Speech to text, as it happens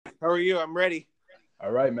How are you? I'm ready.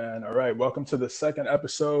 All right, man. All right. Welcome to the second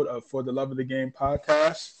episode of For the Love of the Game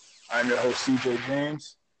podcast. I'm your host, CJ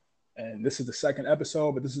James. And this is the second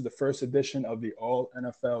episode, but this is the first edition of the All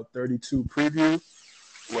NFL 32 preview,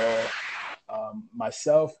 where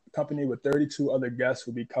myself, accompanied with 32 other guests,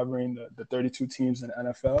 will be covering the 32 teams in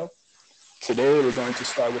the NFL. Today, we're going to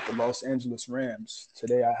start with the Los Angeles Rams.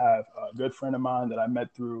 Today, I have a good friend of mine that I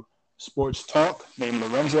met through Sports Talk named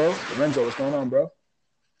Lorenzo. Lorenzo, what's going on, bro?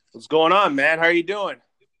 What's going on, man? How are you doing?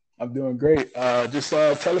 I'm doing great. Just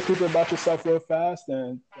tell the people about yourself real fast,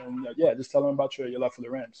 and just tell them about your love for the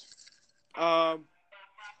Rams.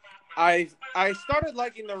 I started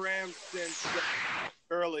liking the Rams since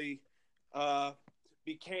early.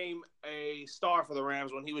 Became a star for the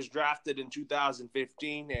Rams when he was drafted in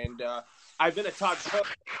 2015, and I've been a Todd Gurley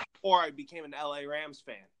before I became an LA Rams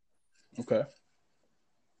fan. Okay.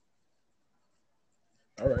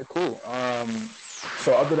 All right, cool.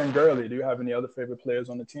 So other than Gurley, do you have any other favorite players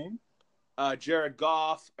on the team? Jared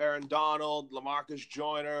Goff, Aaron Donald, LaMarcus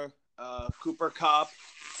Joyner, Cooper Kupp,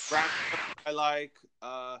 Brandon I like,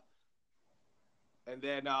 and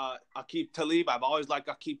then Aqib Talib. I've always liked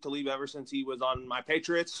Aqib Talib ever since he was on my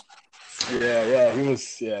Patriots. Yeah, he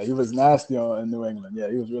was nasty in New England.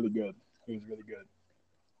 Yeah, he was really good.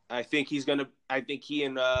 I think he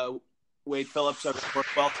and Wade Phillips are work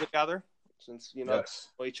well together since yes.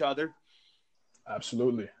 know each other.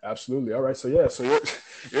 Absolutely. All right, so you're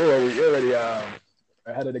already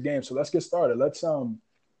ahead of the game. So let's get started. Let's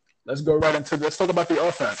go right into this. Let's talk about the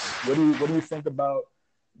offense. What do you think about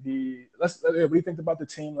what do you think about the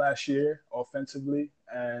team last year offensively,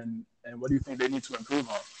 and what do you think they need to improve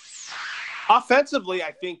on? Offensively,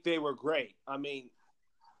 I think they were great. I mean,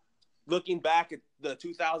 looking back at the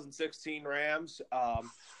 2016 Rams,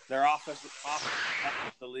 their offense was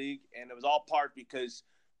the league, and it was all part because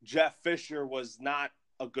Jeff Fisher was not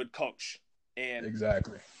a good coach. And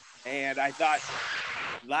exactly. And I thought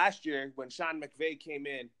last year when Sean McVay came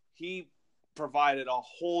in, he provided a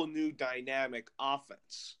whole new dynamic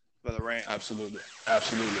offense for the Rams. Absolutely.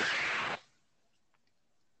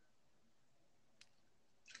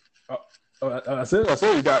 Oh, that's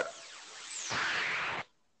it.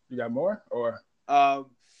 You got more, or?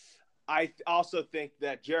 I also think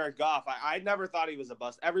that Jared Goff, I never thought he was a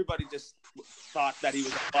bust. Everybody just thought that he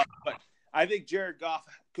was a bust. But I think Jared Goff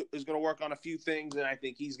is going to work on a few things, and I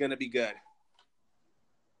think he's going to be good.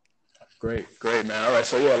 Great, man. All right,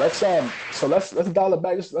 so yeah, let's dial it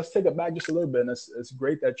back. Let's take it back just a little bit. And it's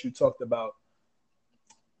great that you talked about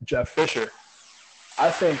Jeff Fisher. I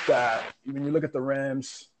think that when you look at the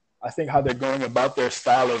Rams, I think how they're going about their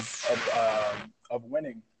style of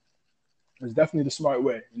winning is definitely the smart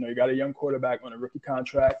way. You got a young quarterback on a rookie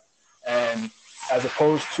contract, and as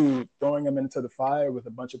opposed to throwing him into the fire with a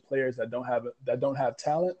bunch of players that don't have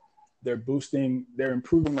talent, they're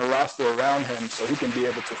improving the roster around him so he can be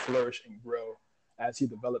able to flourish and grow as he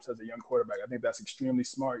develops as a young quarterback. I think that's extremely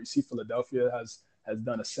smart. You see Philadelphia has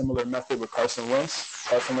done a similar method with Carson Wentz.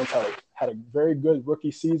 Carson Wentz had a very good rookie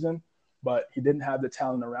season, but he didn't have the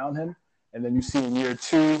talent around him. And then you see in year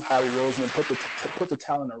two, Howie Roseman put the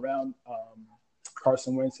talent around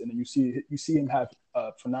Carson Wentz, and then you see him have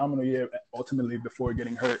a phenomenal year ultimately before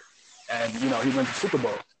getting hurt, and he went to Super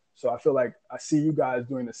Bowl. So I feel like I see you guys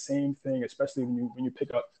doing the same thing, especially when you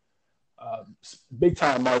pick up big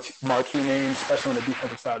time marquee names, especially on the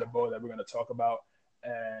defensive side of the ball that we're going to talk about.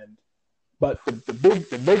 But the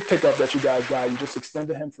big pickup that you guys got, you just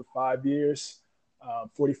extended him for 5 years,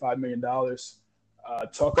 $45 million.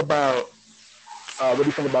 Talk about what do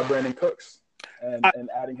you think about Brandon Cooks and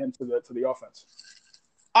adding him to the offense?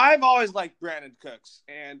 I've always liked Brandon Cooks,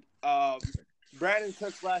 and Brandon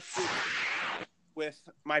Cooks last year with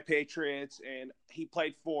my Patriots, and he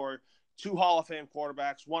played for 2 Hall of Fame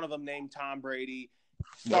quarterbacks. One of them named Tom Brady.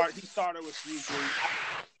 He started with Drew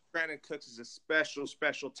Brees. Brandon Cooks is a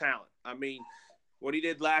special talent. I mean, what he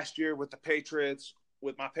did last year with my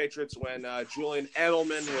Patriots when Julian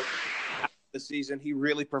Edelman was the season, he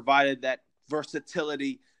really provided that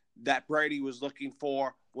versatility that Brady was looking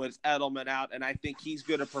for with Edelman out, and I think he's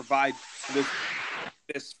going to provide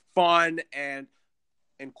this fun and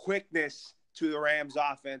quickness to the Rams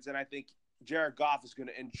offense, and I think Jared Goff is going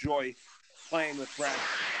to enjoy playing with Brandon.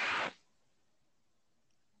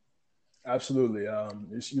 Absolutely.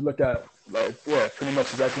 You look at pretty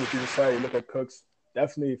much exactly what you just said. You look at Cooks,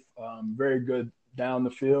 definitely very good down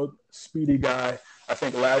the field, speedy guy. I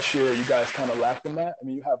think last year you guys kind of lacked in that. I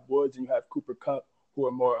mean, you have Woods and you have Cooper Kupp, who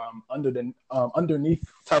are more underneath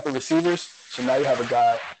type of receivers. So now you have a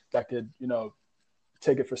guy that could,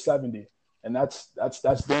 take it for 70. And that's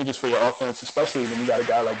dangerous for your offense, especially when you got a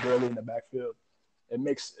guy like Gurley in the backfield.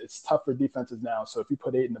 it's tough for defenses now. So if you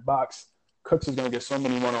put 8 in the box, Cooks is going to get so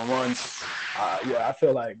many one-on-ones. I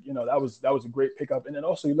feel like, that was a great pickup. And then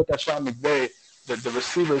also you look at Sean McVay, the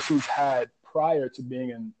receivers he's had prior to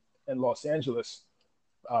being in Los Angeles,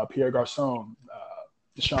 Pierre Garçon,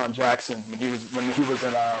 Deshaun Jackson, when he was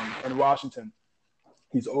in Washington,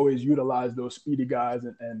 he's always utilized those speedy guys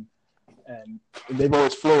and they've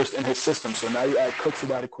always flourished in his system. So now you add Cooks to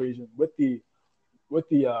that equation with the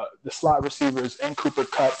slot receivers and Cooper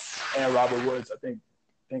Kupp and Robert Woods. I think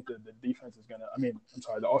that the defense is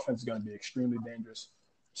the offense is gonna be extremely dangerous.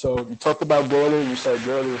 So you talked about Gurley, and you said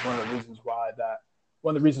Gurley was one of the reasons why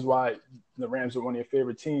the Rams are one of your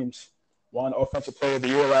favorite teams. Won Offensive Player of the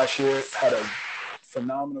Year last year, had a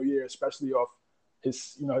phenomenal year, especially off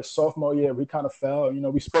his sophomore year. We kind of fell.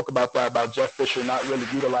 We spoke about that, about Jeff Fisher not really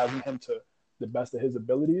utilizing him to the best of his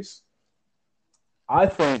abilities. I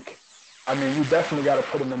think, you definitely got to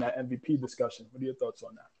put him in that MVP discussion. What are your thoughts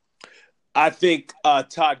on that? I think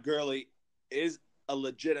Todd Gurley is a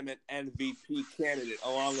legitimate MVP candidate,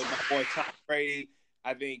 along with my boy Tom Brady.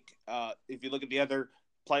 I think if you look at the other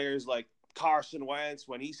players like Carson Wentz,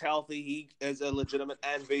 when he's healthy, he is a legitimate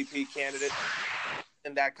MVP candidate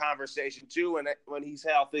in that conversation too. And when he's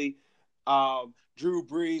healthy, Drew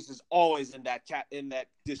Brees is always in that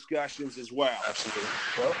discussions as well. Absolutely.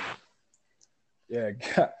 Well,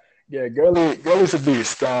 yeah, Gurley's a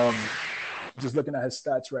beast. Just looking at his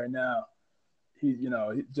stats right now,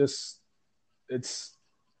 it's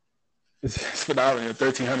phenomenal.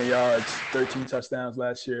 1,300 yards, 13 touchdowns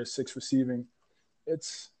last year, 6 receiving.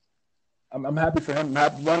 I'm happy for him.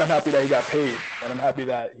 I'm happy that he got paid, and I'm happy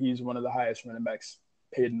that he's one of the highest running backs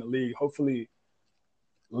paid in the league. Hopefully,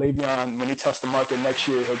 Le'Veon, when he tests the market next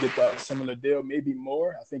year, he'll get that similar deal, maybe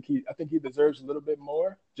more. I think he deserves a little bit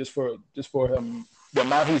more just for him, the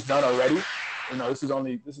amount he's done already. This is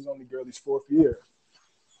only Gurley's 4th year,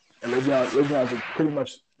 and Le'Veon's pretty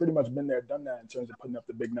much been there, done that in terms of putting up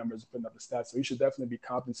the big numbers, putting up the stats. So he should definitely be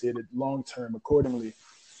compensated long term accordingly.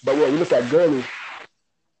 But yeah, you look at Gurley,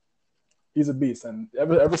 he's a beast, and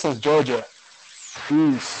ever since Georgia,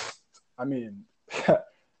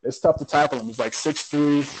 it's tough to tackle him. He's like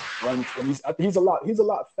 6'3", runs, and he's a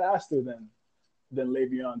lot faster than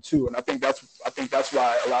Le'Veon too. And I think that's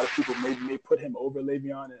why a lot of people may put him over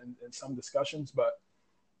Le'Veon in some discussions. But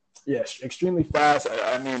yeah, extremely fast.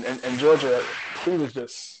 In Georgia, he was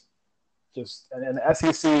just and the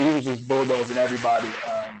SEC, he was just bulldozing everybody.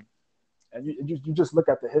 And you just look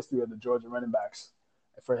at the history of the Georgia running backs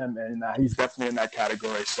for him, and he's definitely in that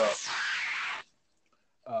category. So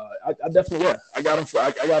I definitely, I got him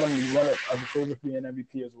one of a favorite for being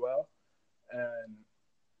MVP as well. And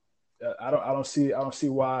I don't see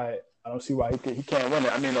why he can't win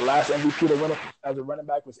it. The last MVP to win it as a running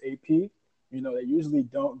back was AP. They usually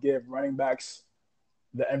don't give running backs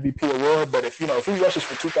the MVP award, but if he rushes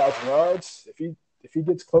for 2,000 yards, if he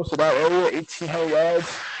gets close to that area, 1,800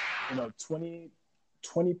 yards,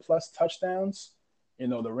 20 plus touchdowns,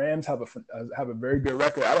 the Rams have a very good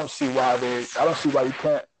record. I don't see why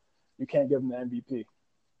you can't give him the MVP.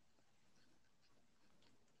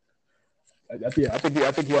 I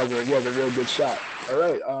think he has a real good shot. All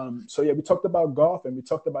right. So yeah, we talked about Goff and we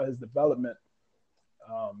talked about his development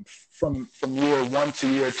from year 1 to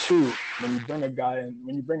year 2. When you bring a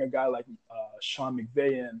guy like Sean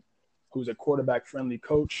McVay in, who's a quarterback-friendly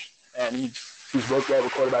coach, and he's worked well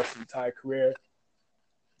with quarterbacks his entire career.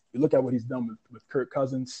 You look at what he's done with Kirk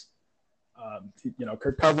Cousins.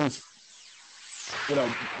 Kirk Cousins,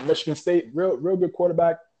 Michigan State, real good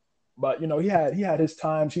quarterback. But, he had his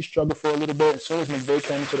times. He struggled for a little bit. As soon as McVay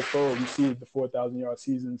came into the fold, you see the 4,000-yard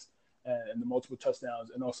seasons and the multiple touchdowns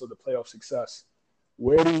and also the playoff success.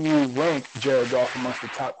 Where do you rank Jared Goff amongst the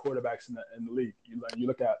top quarterbacks in the league? You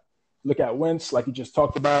look at Wentz, like you just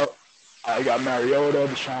talked about. You got Mariota,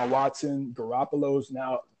 Deshaun Watson, Garoppolo's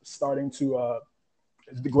now starting to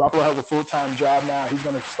Garoppolo has a full-time job now. He's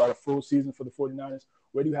going to start a full season for the 49ers.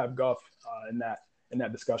 Where do you have Goff in that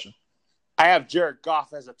discussion? I have Jared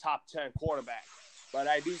Goff as a top 10 quarterback, but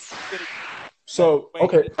I do. So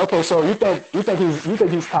okay. So you think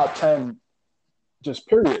he's top 10, just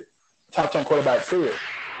period, top 10 quarterback period.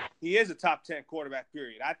 He is a top 10 quarterback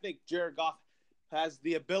period. I think Jared Goff has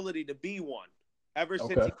the ability to be one ever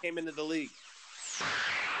since he came into the league.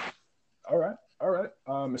 All right.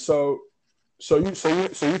 So you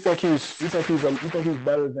think he's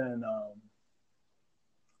better than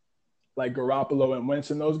like Garoppolo and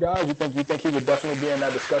Wentz and those guys? You think he would definitely be in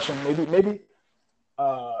that discussion? Maybe.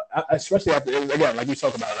 Especially after, again, like you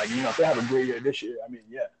talk about, if they have a great year this year,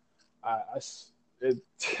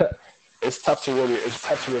 it's tough to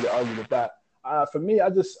really argue with that. For me, I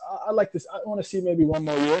like this. I want to see maybe one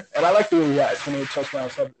more year, and I like the way he had 28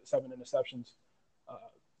 touchdowns, seven interceptions, uh,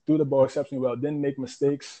 threw the ball exceptionally well, didn't make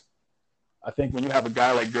mistakes. I think when you have a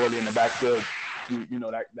guy like Gurley in the backfield, you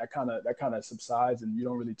know that kind of subsides, and you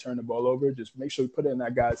don't really turn the ball over. Just make sure you put it in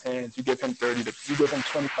that guy's hands. You give him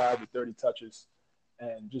 25 to 30 touches,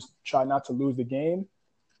 and just try not to lose the game.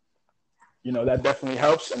 You know that definitely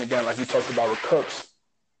helps. And again, like we talked about with Cooks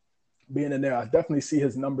being in there, I definitely see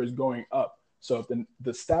his numbers going up. So if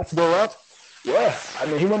the stats go up, yeah, I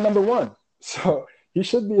mean he went number one, so he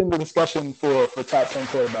should be in the discussion for top 10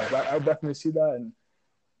 quarterbacks. I definitely see that,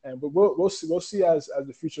 but we'll see as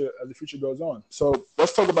the future goes on. So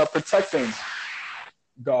let's talk about protecting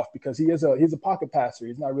Goff, because he's a pocket passer.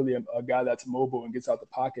 He's not really a guy that's mobile and gets out the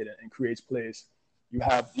pocket and creates plays. You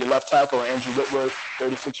have your left tackle Andrew Whitworth,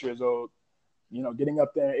 36 years old. You know, getting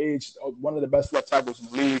up there in age, one of the best left tackles in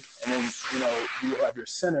the league. And then, you know, you have your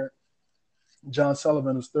center, John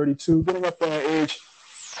Sullivan, who's 32, getting up there in age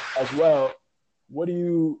as well.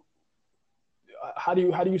 How do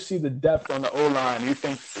you see the depth on the O-line? Do you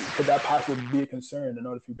think could that possibly be a concern in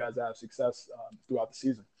order for you guys to have success throughout the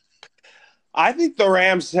season? I think the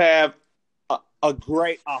Rams have a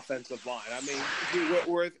great offensive line. I mean, Andrew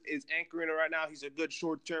Whitworth is anchoring it right now. He's a good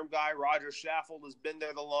short-term guy. Roger Saffold has been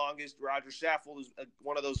there the longest. Roger Saffold is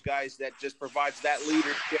one of those guys that just provides that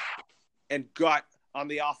leadership and gut on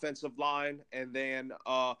the offensive line. And then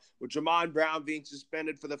with Jamon Brown being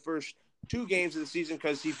suspended for the first 2 games of the season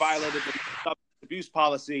because he violated the substance abuse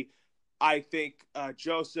policy, I think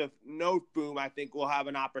Joseph Noteboom, I think, will have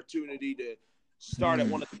an opportunity to start at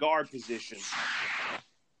one of the guard positions.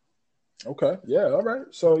 Okay. Yeah. All right.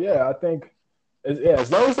 So yeah, I think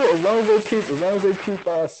as long as they keep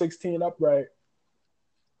 16 upright.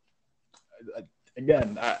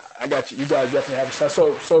 Again, I got you. You guys definitely have a shot.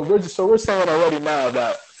 So we're saying already now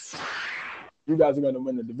that you guys are going to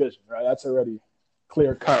win the division, right? That's already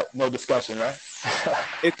clear cut, no discussion, right?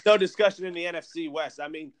 It's no discussion in the NFC West. I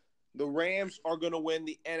mean, the Rams are going to win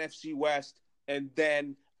the NFC West, and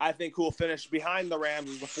then I think who will finish behind the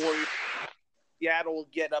Rams is the 49ers. Seattle will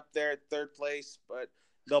get up there at 3rd place, but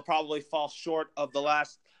they'll probably fall short of the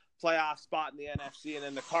last playoff spot in the NFC. And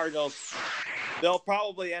then the Cardinals, they'll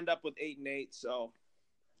probably end up with 8-8. So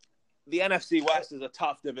the NFC West is a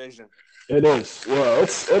tough division. It is. Well,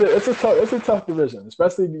 it's a tough division,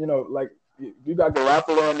 especially, you know, like you got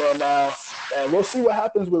Garoppolo in there now, and we'll see what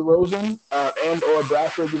happens with Rosen and or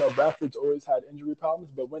Bradford. You know, Bradford's always had injury problems,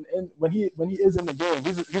 but when he is in the game,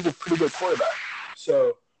 he's a pretty good quarterback.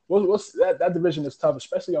 So that division is tough,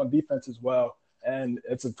 especially on defense as well. And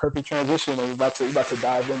it's a perfect transition. And we're about to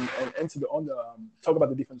dive into talk about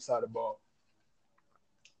the defensive side of the ball.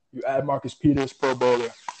 You add Marcus Peters, Pro Bowler,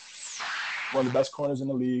 one of the best corners in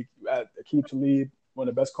the league. You add Aqib Talib, one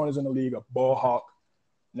of the best corners in the league, a ball hawk.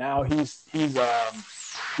 Now he's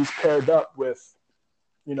paired up with,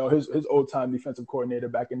 you know, his old time defensive coordinator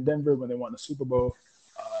back in Denver when they won the Super Bowl,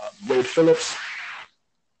 Wade Phillips.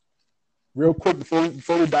 Real quick before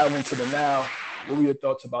we dive into the now, what were your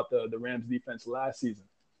thoughts about the Rams defense last season?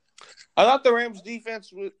 I thought the Rams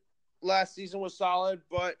defense last season was solid,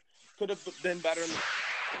 but could have been better.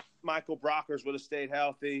 Michael Brockers would have stayed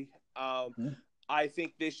healthy. I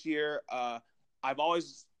think this year, I've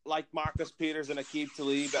always liked Marcus Peters and Aqib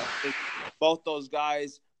Talib. I think both those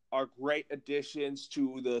guys are great additions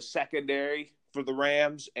to the secondary for the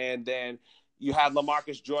Rams. And then you have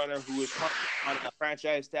LaMarcus Joyner, who is on the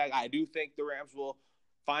franchise tag. I do think the Rams will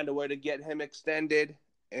find a way to get him extended.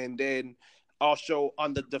 And then also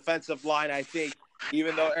on the defensive line, I think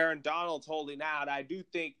even though Aaron Donald's holding out, I do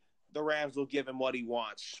think the Rams will give him what he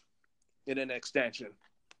wants in an extension.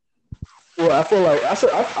 Well, I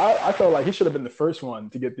felt like he should have been the first one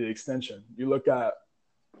to get the extension. You look at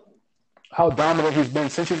how dominant he's been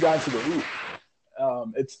since he's gotten to the league.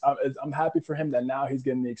 I'm happy for him that now he's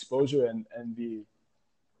getting the exposure and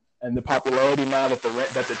the popularity now that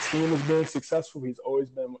the team is being successful. He's always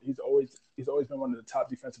been one of the top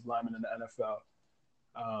defensive linemen in the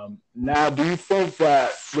NFL. Now, do you think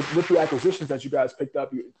that with the acquisitions that you guys picked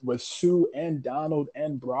up with Sue and Donald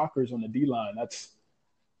and Brockers on the D line,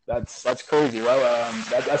 that's crazy, right?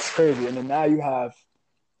 That's crazy. And then now you have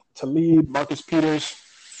Talib, Marcus Peters,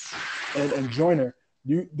 and Joyner.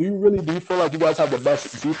 Do you feel like you guys have the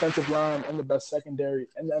best defensive line and the best secondary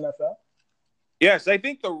in the NFL? Yes, I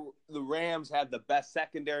think the Rams have the best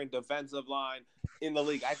secondary and defensive line in the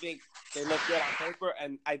league. I think they look good on paper,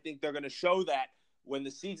 and I think they're going to show that when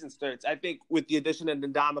the season starts. I think with the addition of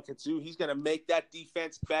Ndamukong Suh, he's going to make that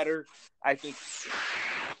defense better. I think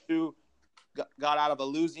Suh got out of a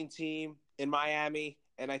losing team in Miami,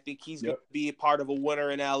 and I think he's going Yep. to be a part of a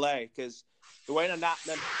winner in LA because the way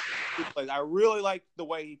he plays, I really like the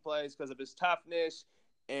way he plays because of his toughness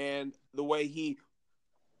and the way he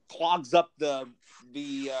clogs up clogs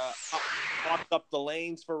up the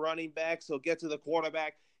lanes for running backs. He'll get to the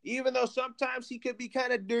quarterback, even though sometimes he could be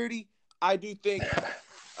kind of dirty. I do think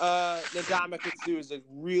Ndamukong Suh is a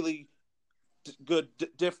really good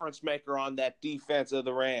difference maker on that defense of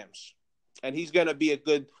the Rams, and he's going to be a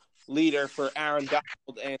good leader for Aaron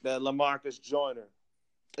Donald and LaMarcus Joyner.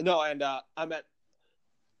 No, and I'm at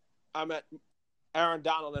Aaron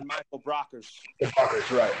Donald and Michael Brockers.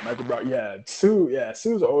 Brockers, right? Michael Brockers. Yeah,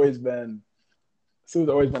 Suh's always been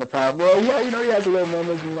a problem. Well, yeah, he has a little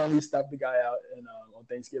moments when we stop the guy out on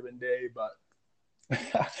Thanksgiving Day, but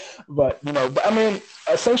I mean,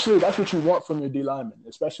 essentially that's what you want from your D lineman,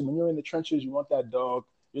 especially when you're in the trenches. You want that dog.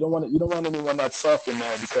 You don't want anyone that's soft in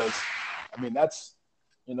there because, I mean, that's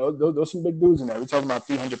those some big dudes in there. We're talking about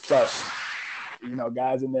 300 plus,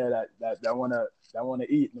 guys in there that want to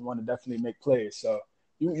eat and want to definitely make plays. So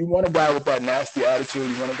you want a guy with that nasty attitude.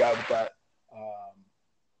 You want a guy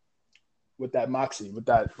with that moxie, with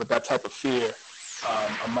that type of fear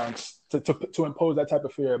amongst to impose that type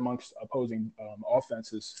of fear amongst opposing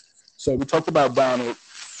offenses. So we talked about Brown,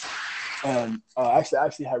 and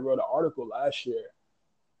actually had wrote an article last year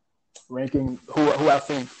ranking who I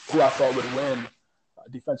thought would win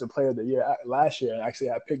Defensive Player of the Year last year, and actually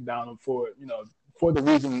I picked Donald for the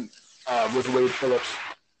reason with Wade Phillips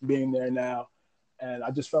being there now. And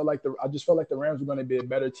I just felt like the Rams were going to be a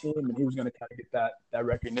better team, and he was going to kind of get that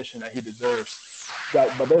recognition that he deserves.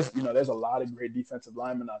 But there's a lot of great defensive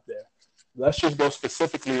linemen out there. Let's just go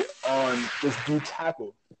specifically on this D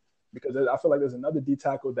tackle, because I feel like there's another D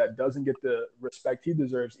tackle that doesn't get the respect he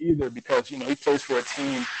deserves either, because he plays for a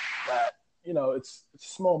team that it's a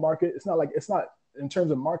small market. It's not in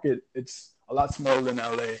terms of market, it's a lot smaller than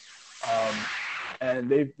LA. And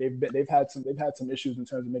they've had some issues in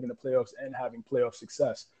terms of making the playoffs and having playoff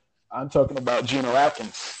success. I'm talking about Geno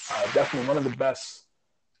Atkins, definitely one of the best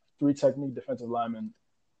 3-technique defensive linemen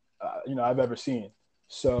I've ever seen.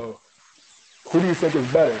 So, who do you think is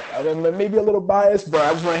better? I mean, maybe a little biased, but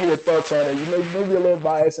I just want to hear your thoughts on it. You may be a little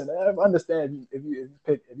biased, and I understand if you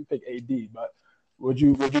pick AD, but would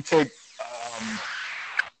you take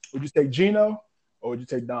Geno or would you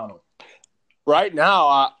take Donald? Right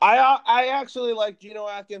now, I actually like Geno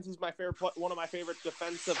Atkins. He's one of my favorite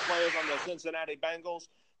defensive players on the Cincinnati Bengals.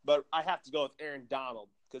 But I have to go with Aaron Donald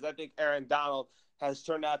because I think Aaron Donald has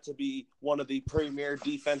turned out to be one of the premier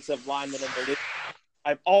defensive linemen in the league.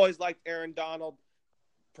 I've always liked Aaron Donald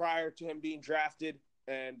prior to him being drafted,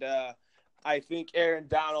 and I think Aaron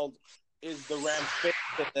Donald is the Rams' face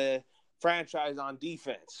of the franchise on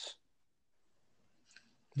defense.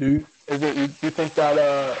 Do you think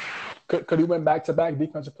that could he win back-to-back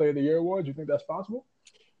Defensive Player of the Year awards? Do you think that's possible?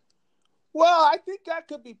 Well, I think that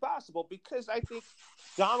could be possible because I think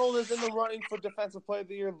Donald is in the running for Defensive Player of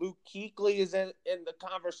the Year. Luke Kuechly is in the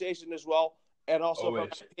conversation as well. And also for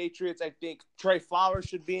the Patriots, I think Trey Flowers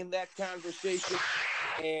should be in that conversation.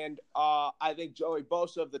 And I think Joey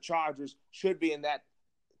Bosa of the Chargers should be in that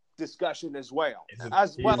discussion as well,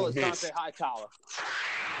 as Dante Hightower.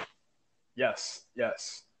 Yes,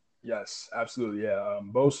 absolutely. Yeah,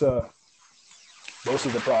 Bosa's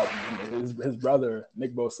the problem. His brother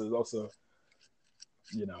Nick Bosa is also,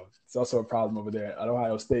 it's also a problem over there at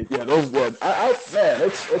Ohio State. Yeah,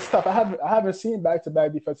 it's tough. I haven't seen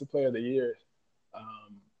back-to-back Defensive Player of the Year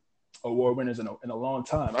award winners in a long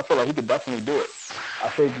time. I feel like he could definitely do it. I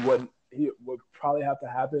think what would probably have to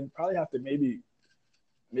happen,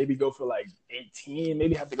 maybe go for like 18,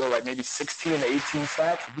 maybe have to go like maybe 16 to 18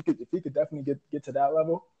 sacks. If he could definitely get to that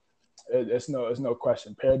level, there's no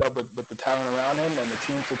question. Paired up with the talent around him and the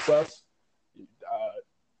team success,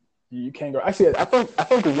 you can't go. Actually, I think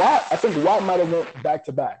Watt might have went back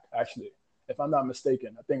to back. Actually, if I'm not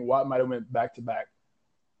mistaken, I think Watt might have went back to back.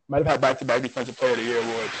 Might have had back-to-back Defensive Player of the Year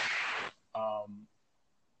awards.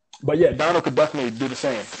 But yeah, Donald could definitely do the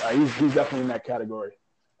same. He's definitely in that category,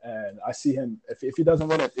 and I see him. If he doesn't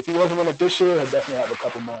win it, if he doesn't win it this year, he'll definitely have a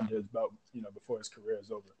couple more under his belt, before his career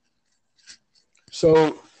is over.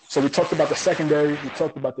 So we talked about the secondary. We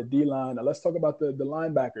talked about the D-line. Now let's talk about the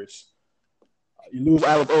linebackers. You lose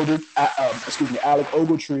Alec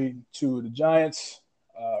Ogletree to the Giants.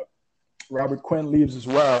 Robert Quinn leaves as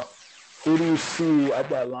well. Who do you see at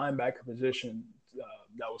that linebacker position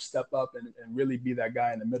that will step up and really be that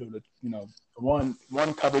guy in the middle of one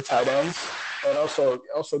cover tight ends and also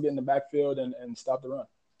get in the backfield and stop the run?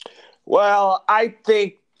 Well, I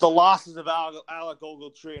think the losses of Alec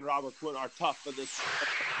Ogletree and Robert Quinn are tough for this.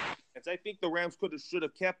 I think the Rams should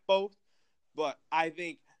have kept both, but I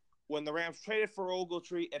think when the Rams traded for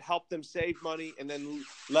Ogletree, it helped them save money, and then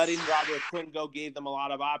letting Robert Quinn go gave them a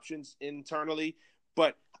lot of options internally.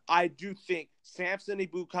 But I do think Samson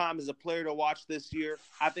Ebukam is a player to watch this year.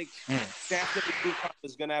 I think Samson Ebukam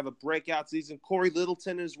is going to have a breakout season. Corey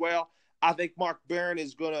Littleton as well. I think Mark Barron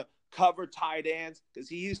is going to cover tight ends because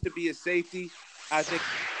he used to be a safety. I think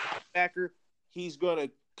Becker, he's going to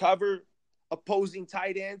cover opposing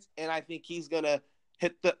tight ends, and I think he's going to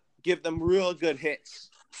give them real good hits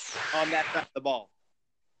on that side of the ball.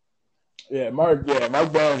 Mark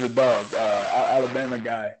Barron's a dog, Alabama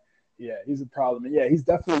guy. Yeah, he's a problem. Yeah, he's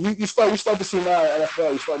definitely. You start to see now in the NFL.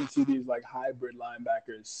 You're starting to see these like hybrid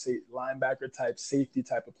linebacker type, safety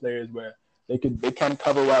type of players where they can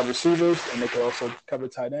cover wide receivers and they can also cover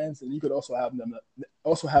tight ends, and you could also have them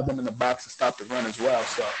in the box to stop the run as well.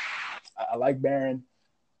 So I like Barron.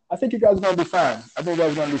 I think you guys are going to be fine. I think you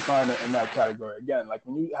guys are going to be fine in that category. Again, like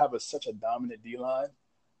when you have such a dominant D line,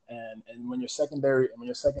 and when your secondary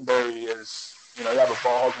is, you have a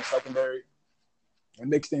ball holding secondary, it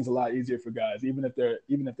makes things a lot easier for guys, even if they're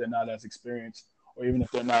not as experienced, or even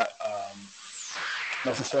if they're not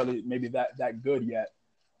necessarily maybe that good yet.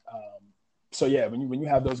 So yeah, when you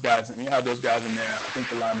have those guys in there, I think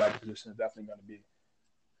the linebacker position is definitely going to be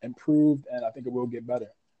improved, and I think it will get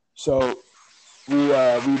better. So we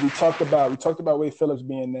talked about Wade Phillips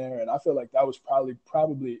being there, and I feel like that was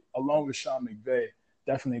probably along with Sean McVay,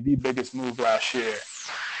 definitely the biggest move last year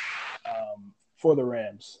for the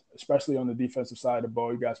Rams, especially on the defensive side of the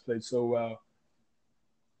ball. You guys played so well.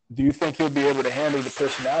 Do you think he'll be able to handle the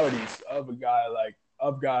personalities of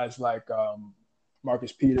guys like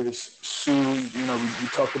Marcus Peters, Sue? We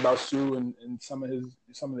talked about Sue and some of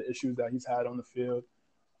the issues that he's had on the field.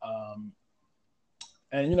 And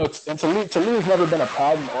Talia's never been a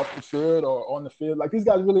problem off the field or on the field. Like, these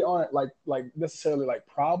guys really aren't like necessarily like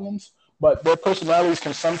problems, but their personalities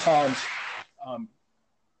can sometimes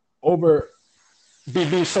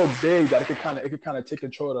be so big that it could kind of take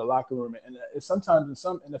control of the locker room. And if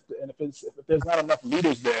there's not enough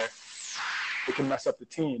leaders there, it can mess up the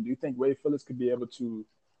team. Do you think Wade Phillips could be able to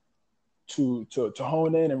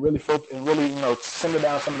hone in and really focus and really simmer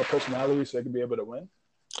down some of the personalities so they can be able to win?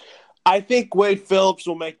 I think Wade Phillips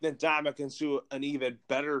will make Ndamukong Suh an even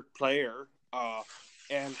better player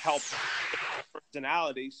and help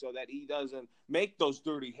personality so that he doesn't make those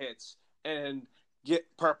dirty hits and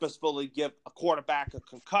purposefully give a quarterback a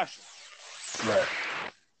concussion.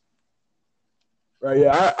 Right.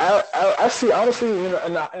 Yeah. I see. Honestly,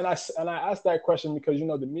 and I asked that question because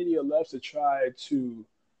the media loves to try to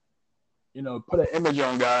put an image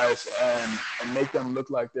on guys and make them look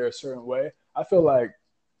like they're a certain way. I feel like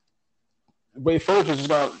Wade Phillips is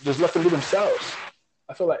just let them do themselves.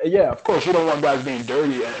 I feel like, yeah, of course, you don't want guys being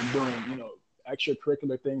dirty and doing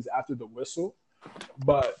extracurricular things after the whistle,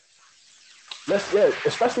 but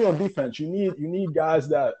especially on defense, you need guys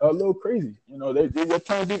that are a little crazy. They're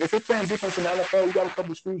playing defense. If you're playing defense in the NFL, you got a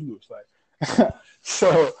couple of screws loose. Like,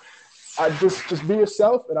 so I just be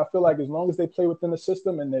yourself, and I feel like as long as they play within the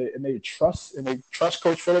system and they trust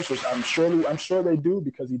Coach Phillips, which I'm sure they do,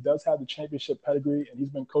 because he does have the championship pedigree and he's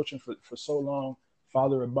been coaching for so long.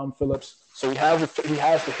 Father of Bum Phillips, so he has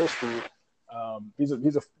the history. He's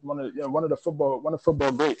one of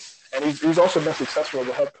football greats, and he's also been successful as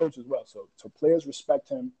a head coach as well. So players respect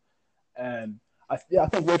him, and I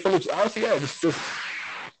think Wade Phillips, honestly,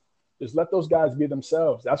 just let those guys be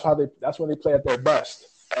themselves. That's when they play at their best.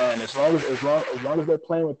 And as long as they're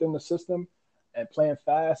playing within the system and playing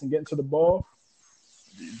fast and getting to the ball,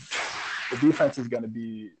 the defense is going to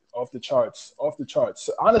be off the charts.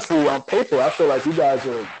 So honestly, on paper, I feel like you guys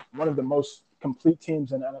are one of the most complete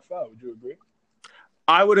teams in the NFL. Would you agree?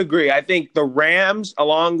 I would agree. I think the Rams,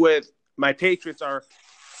 along with my Patriots, are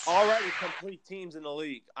already complete teams in the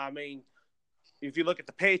league. I mean, if you look at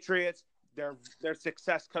the Patriots, their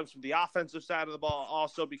success comes from the offensive side of the ball,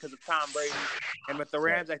 also because of Tom Brady. And with the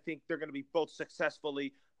Rams, I think they're going to be both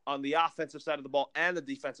successfully on the offensive side of the ball and the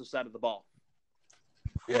defensive side of the ball.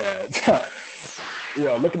 Yeah.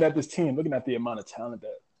 Looking at this team, looking at the amount of talent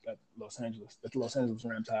that the Los Angeles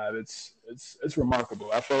Rams have, it's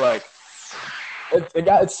remarkable. I feel like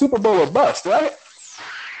it's Super Bowl or bust, right?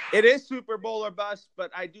 It is Super Bowl or bust, but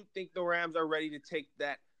I do think the Rams are ready to take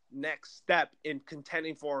that next step in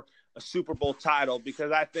contending for a Super Bowl title,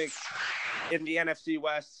 because I think in the NFC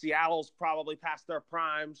West, Seattle's probably past their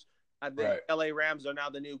primes. The LA Rams are now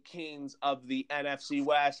the new kings of the NFC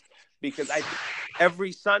West, because I think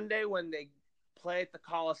every Sunday when they play at the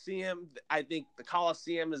Coliseum, I think the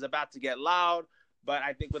Coliseum is about to get loud, but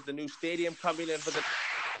I think with the new stadium coming in for the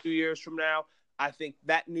 2 years from now, I think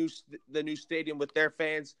the new stadium with their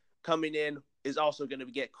fans coming in is also going to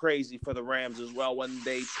get crazy for the Rams as well when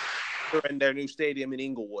they're in their new stadium in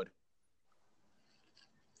Inglewood.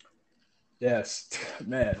 Yes,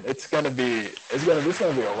 man, this is gonna be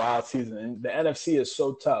a wild season. And the NFC is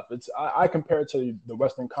so tough. I compare it to the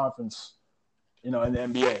Western Conference, in the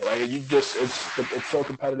NBA. Like it's so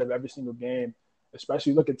competitive every single game.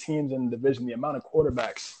 Especially look at teams in the division, the amount of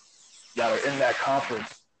quarterbacks that are in that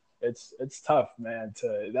conference. It's tough, man.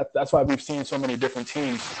 That's why we've seen so many different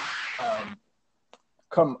teams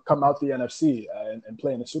come out the NFC and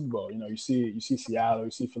play in the Super Bowl. You see Seattle,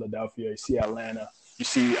 you see Philadelphia, you see Atlanta. You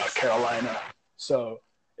see Carolina, so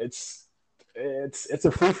it's a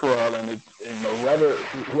free for all, and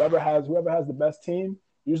whoever has the best team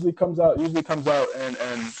usually comes out and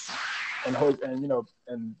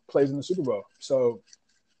plays in the Super Bowl. So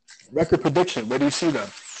record prediction, where do you see them?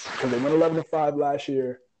 Because they went 11-5 last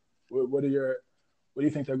year. What do you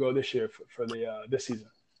think they'll go this year for this season?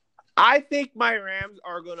 I think my Rams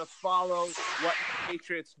are going to follow what the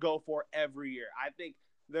Patriots go for every year. I think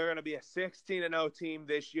they're going to be a 16-0 team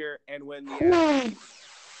this year and win the NFC.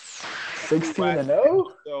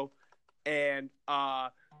 16-0? So, and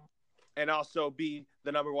also be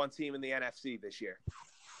the number one team in the NFC this year.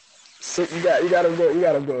 So you gotta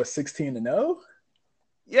go 16-0?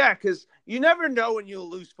 Yeah, because you never know when you'll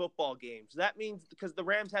lose football games. That means because the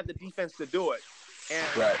Rams have the defense to do it.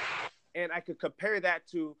 And, right. And I could compare that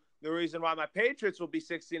to the reason why my Patriots will be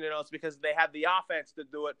 16-0 is because they have the offense to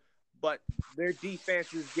do it. But their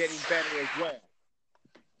defense is getting better as well.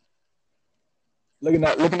 Looking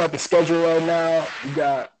at the schedule right now, you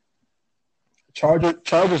got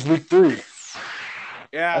Chargers week 3.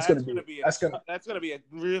 Yeah, that's gonna be a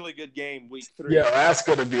really good game week 3. Yeah, that's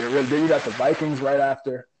gonna be a really good. You got the Vikings right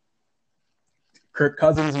after. Kirk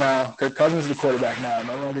Cousins is the quarterback now.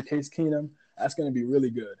 No longer Case Keenum. That's gonna be really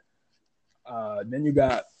good. Then you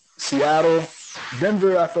got Seattle,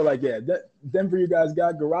 Denver. I feel like Denver. You guys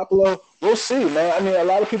got Garoppolo. We'll see, man. I mean, a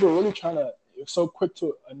lot of people are really so quick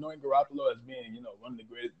to anoint Garoppolo as being, one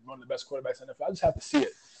of the best quarterbacks in the NFL. I just have to see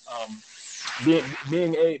it.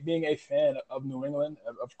 Being a fan of New England,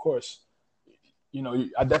 of course,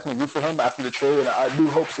 I definitely root for him after the trade, and I do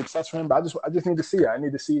hope success for him. But I just need to see it. I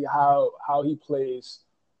need to see how he plays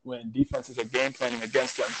when defenses are game planning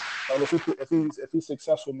against him. And if he's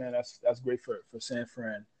successful, man, that's great for San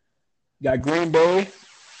Fran. Got Green Bay,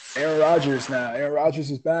 Aaron Rodgers now. Aaron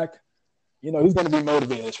Rodgers is back. He's going to be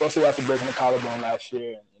motivated, especially after breaking the collarbone last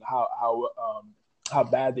year and how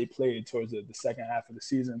bad they played towards the second half of the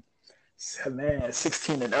season. So, man,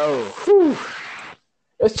 16-0.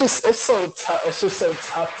 It's so tough. It's just so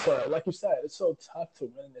tough to, like you said, it's so tough to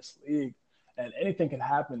win this league, and anything can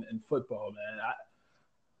happen in football, man.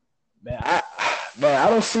 I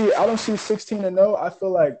don't see 16-0. I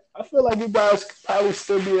feel like you guys could probably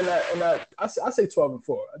still be in that. I say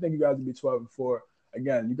 12-4. I think you guys would be 12-4.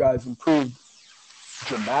 Again, you guys improved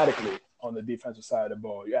dramatically on the defensive side of the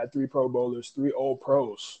ball. You had 3 Pro Bowlers, 3 old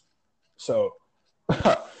pros. So,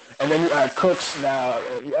 and then you add Cooks now.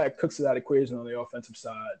 You add Cooks to that equation on the offensive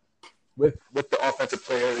side with the offensive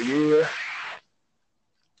player of the year.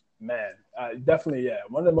 Man, definitely, yeah.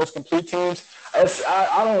 One of the most complete teams. It's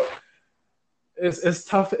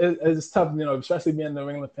tough. It's tough, especially being a New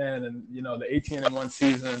England fan and the 18-1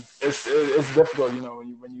 season. It's difficult,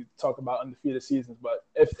 when you talk about undefeated seasons. But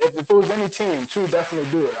if it was any team to definitely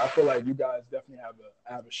do it, I feel like you guys definitely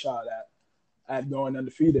have a shot at going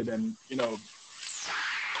undefeated and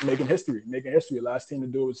making history. Last team to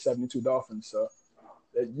do it was 72 Dolphins. So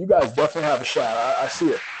you guys definitely have a shot. I see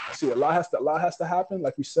it. A lot has to happen,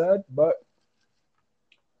 like you said, but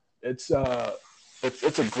it's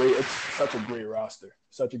such a great roster.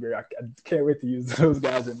 I can't wait to use those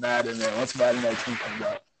guys in Madden, man. Once Madden 19 comes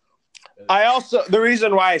out. The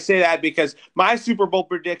reason why I say that, because my Super Bowl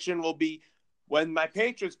prediction will be when my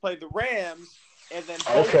Patriots play the Rams, and then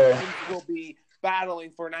both teams will be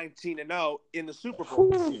battling for 19-0 in the Super Bowl.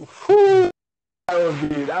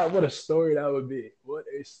 What a story that would be. What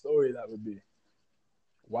a story that would be.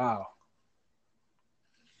 Wow.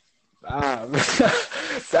 You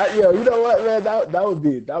know what, man? That would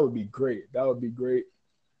be great. That would be great.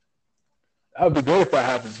 That would be great if that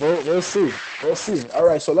happens. We'll see. All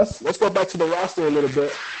right, so let's go back to the roster a little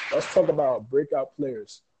bit. Let's talk about breakout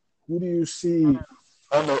players. Who do you see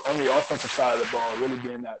on the offensive side of the ball really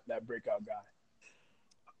being that breakout guy?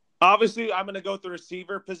 Obviously, I'm going to go with the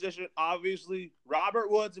receiver position. Obviously,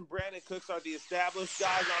 Robert Woods and Brandon Cooks are the established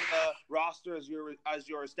guys on the roster as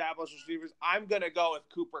your established receivers. I'm going to go with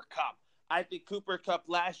Cooper Kupp. I think Cooper Kupp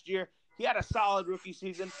last year, he had a solid rookie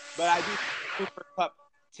season, but I do think Cooper Kupp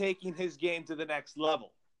taking his game to the next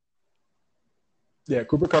level. Yeah,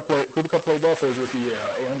 Cooper Cup played well for his rookie year.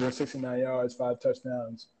 869 yards, 5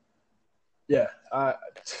 touchdowns. Yeah, I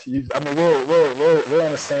mean we're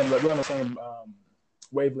on the same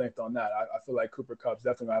wavelength on that. I feel like Cooper Cup's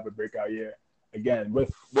definitely gonna have a breakout year. Again,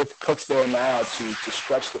 with Cooks there now to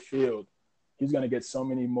stretch the field, he's gonna get so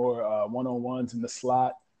many more one-on-ones in the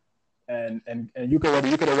slot, and you could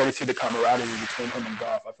already see the camaraderie between him and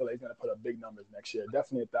Goff. I feel like he's gonna put up big numbers next year.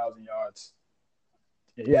 Definitely 1,000 yards.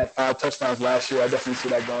 Yeah, he had 5 touchdowns last year. I definitely see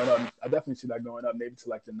that going up. Maybe to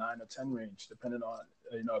like the 9 or 10 range, depending on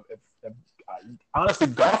if honestly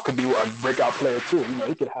Goff could be a breakout player too.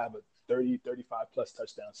 He could have a 30, 35 plus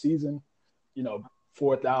touchdown season.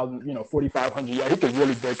 4,000, 4,500. Yeah, he could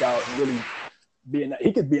really break out and really be in that.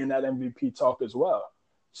 He could be in that MVP talk as well.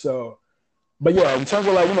 So, but yeah, in terms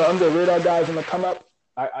of under the radar guys in the come up,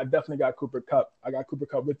 I definitely got Cooper Cup. I got Cooper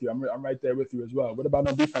Cup with you. I'm right there with you as well. What about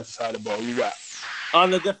on the defensive side of the ball? You got? On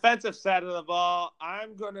the defensive side of the ball,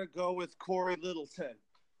 I'm going to go with Corey Littleton.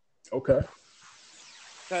 Okay.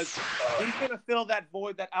 Because he's going to fill that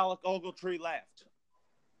void that Alec Ogletree left.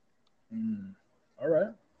 All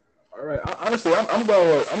right. Honestly, I'm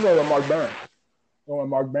going with Mark Barron.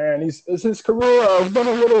 Mark Barron. His career has been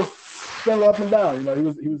a little up and down.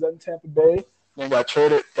 He was in Tampa Bay, then got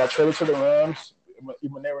traded to the Rams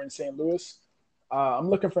when they were in St. Louis. I'm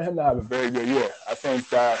looking for him to have a very good year. I think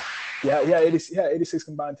that he had 86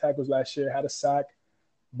 combined tackles last year, had a sack,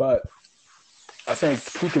 but I think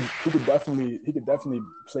he could definitely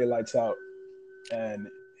play lights out, and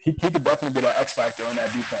he could definitely be an X factor on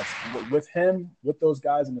that defense. With him, with those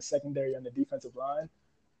guys in the secondary and the defensive line,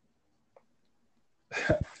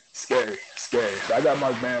 scary. So I got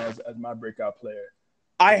Mark Barron as my breakout player.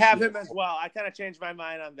 I have him as well. I kind of changed my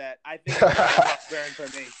mind on that. I think Mark Barron for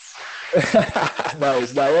me.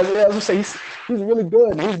 Nice. I was gonna say he's really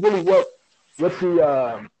good. He's really what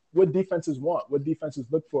defenses want, what defenses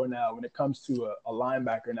look for now when it comes to a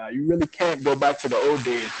linebacker. Now you really can't go back to the old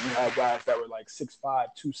days. You had guys that were like 6'5",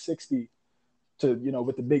 260 to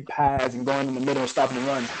with the big pads and going in the middle and stopping the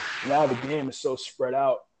run. Now the game is so spread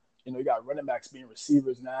out. You got running backs being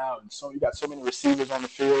receivers now, and so you got so many receivers on the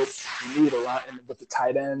field. You need a lot, and with the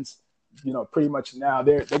tight ends. Pretty much now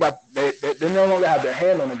they no longer have their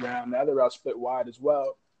hand on the ground. Now they're out split wide as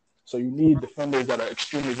well. So you need defenders that are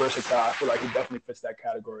extremely versatile. I feel like he definitely fits that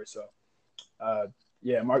category. So,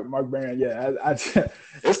 Mark Barron. Yeah, it's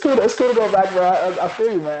cool. It's cool to go back, bro. I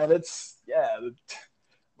feel you, man.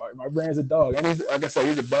 Mark Barron's a dog, and he's like I said,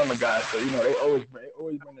 he's a Burma guy. So they always bring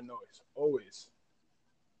the noise.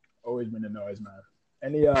 Always bring the noise, man.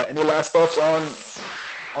 Any last thoughts on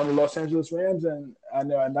the Los Angeles Rams? And I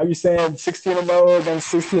know you're saying 16-0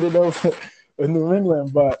 against 16-0 with New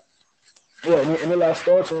England, but yeah, any last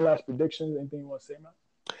thoughts, any last predictions, anything you want to say, man?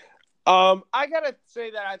 I gotta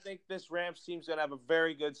say that I think this Rams team's gonna have a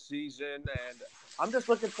very good season, and I'm just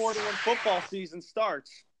looking forward to when football season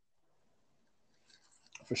starts.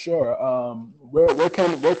 For sure. Where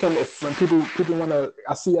can if when people want to?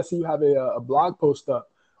 I see you have a blog post up.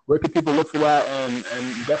 Where can people look for that? And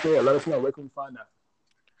definitely let us know. Where can we find that?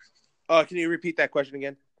 Can you repeat that question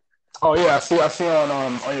again? Oh yeah, I see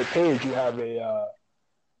on your page you have a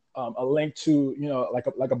link to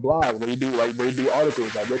like a blog where you do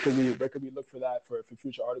articles. Like where could we look for that for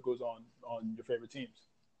future articles on your favorite teams?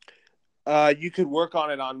 You could work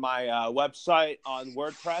on it on my website on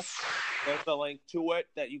WordPress. There's a link to it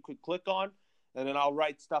that you could click on, and then I'll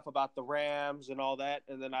write stuff about the Rams and all that,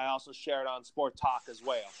 and then I also share it on Sport Talk as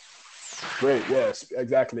well. Great, yes,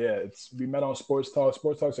 exactly. Yeah, we met on Sports Talk.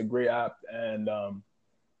 Sports Talk's a great app, and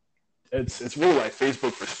it's really like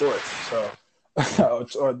Facebook for sports. So, that's how I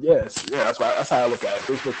look at it.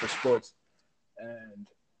 Facebook for sports, and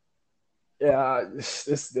yeah,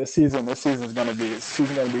 this season is gonna be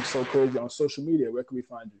so crazy on social media. Where can we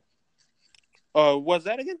find you? What's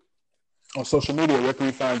that again? On social media, where can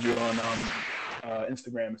we find you on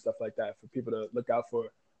Instagram and stuff like that for people to look out for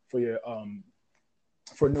your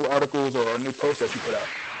for new articles or new posts that you put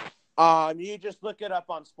out? You just look it up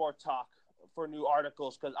on Sport Talk for new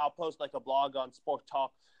articles, because I'll post like a blog on Sport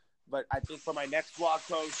Talk. But I think for my next blog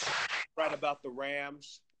post, write about the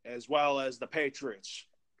Rams as well as the Patriots.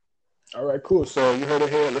 All right, cool. So you heard it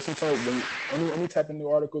here. Listen to it. Any type of new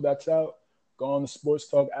article that's out, go on the Sports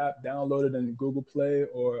Talk app, download it in Google Play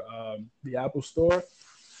or the Apple Store.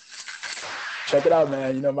 Check it out,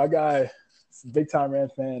 man. My guy, big-time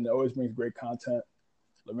Rams fan, always brings great content.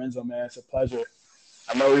 Lorenzo, man, it's a pleasure.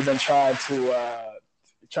 I know we've been trying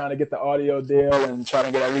to get the audio deal and trying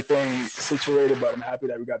to get everything situated, but I'm happy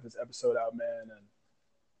that we got this episode out, man.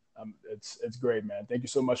 And it's great, man. Thank you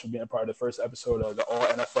so much for being a part of the first episode of the All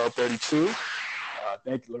NFL 32.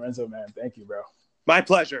 Thank you, Lorenzo, man. Thank you, bro. My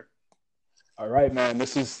pleasure. All right, man.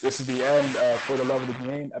 This is the end For the Love of the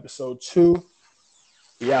Game, episode 2.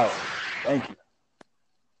 We out. Thank you.